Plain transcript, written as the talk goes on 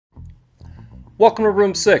Welcome to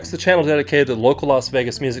Room 6, the channel dedicated to the local Las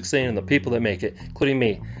Vegas music scene and the people that make it, including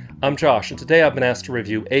me. I'm Josh, and today I've been asked to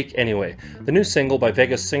review Ache Anyway, the new single by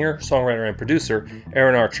Vegas singer, songwriter, and producer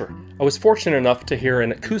Aaron Archer. I was fortunate enough to hear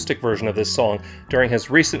an acoustic version of this song during his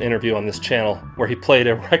recent interview on this channel, where he played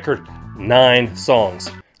a record 9 songs.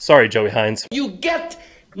 Sorry, Joey Hines. You get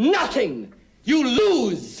nothing! You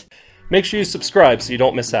lose! Make sure you subscribe so you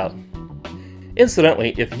don't miss out.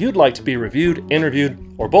 Incidentally, if you'd like to be reviewed,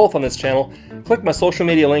 interviewed, or both on this channel, click my social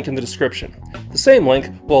media link in the description. The same link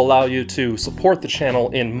will allow you to support the channel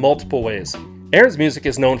in multiple ways. Aaron's music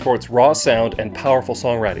is known for its raw sound and powerful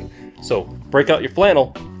songwriting, so break out your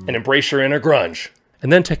flannel and embrace your inner grunge.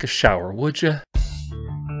 And then take a shower, would ya?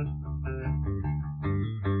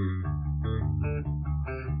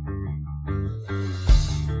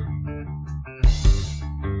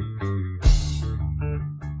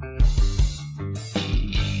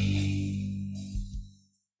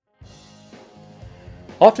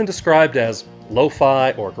 Often described as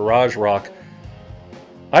lo-fi or garage rock,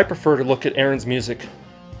 I prefer to look at Aaron's music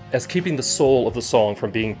as keeping the soul of the song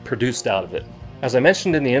from being produced out of it. As I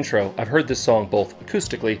mentioned in the intro, I've heard this song both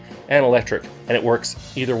acoustically and electric, and it works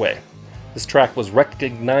either way. This track was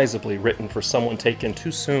recognizably written for someone taken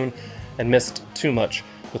too soon and missed too much,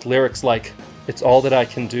 with lyrics like, "It's all that I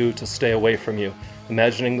can do to stay away from you.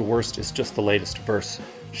 Imagining the worst is just the latest verse.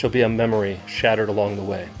 She'll be a memory shattered along the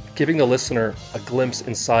way," giving the listener a glimpse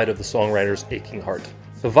inside of the songwriter's aching heart.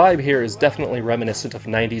 The vibe here is definitely reminiscent of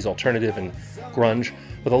 90s alternative and grunge,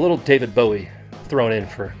 with a little David Bowie thrown in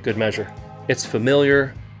for good measure. It's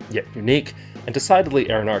familiar, yet unique, and decidedly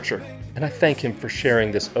Aaron Archer, and I thank him for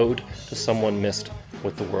sharing this ode to someone missed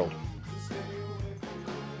with the world.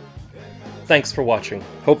 Thanks for watching.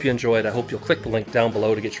 Hope you enjoyed. I hope you'll click the link down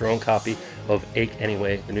below to get your own copy of Ache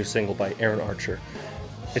Anyway, the new single by Aaron Archer.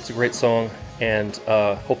 It's a great song, and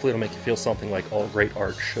hopefully it'll make you feel something like all great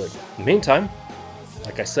art should. In the meantime,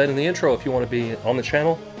 like I said in the intro, if you want to be on the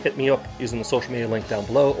channel, hit me up using the social media link down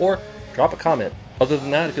below, or drop a comment. Other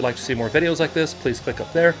than that, if you'd like to see more videos like this, please click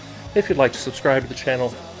up there. If you'd like to subscribe to the channel,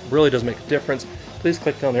 it really does make a difference. Please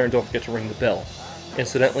click down there and don't forget to ring the bell.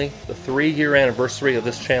 Incidentally, the 3-year anniversary of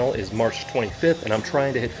this channel is March 25th, and I'm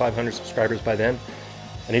trying to hit 500 subscribers by then.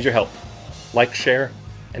 I need your help. Like, share,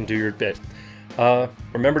 and do your bit.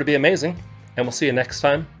 Remember to be amazing, and we'll see you next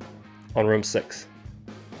time on Room 6.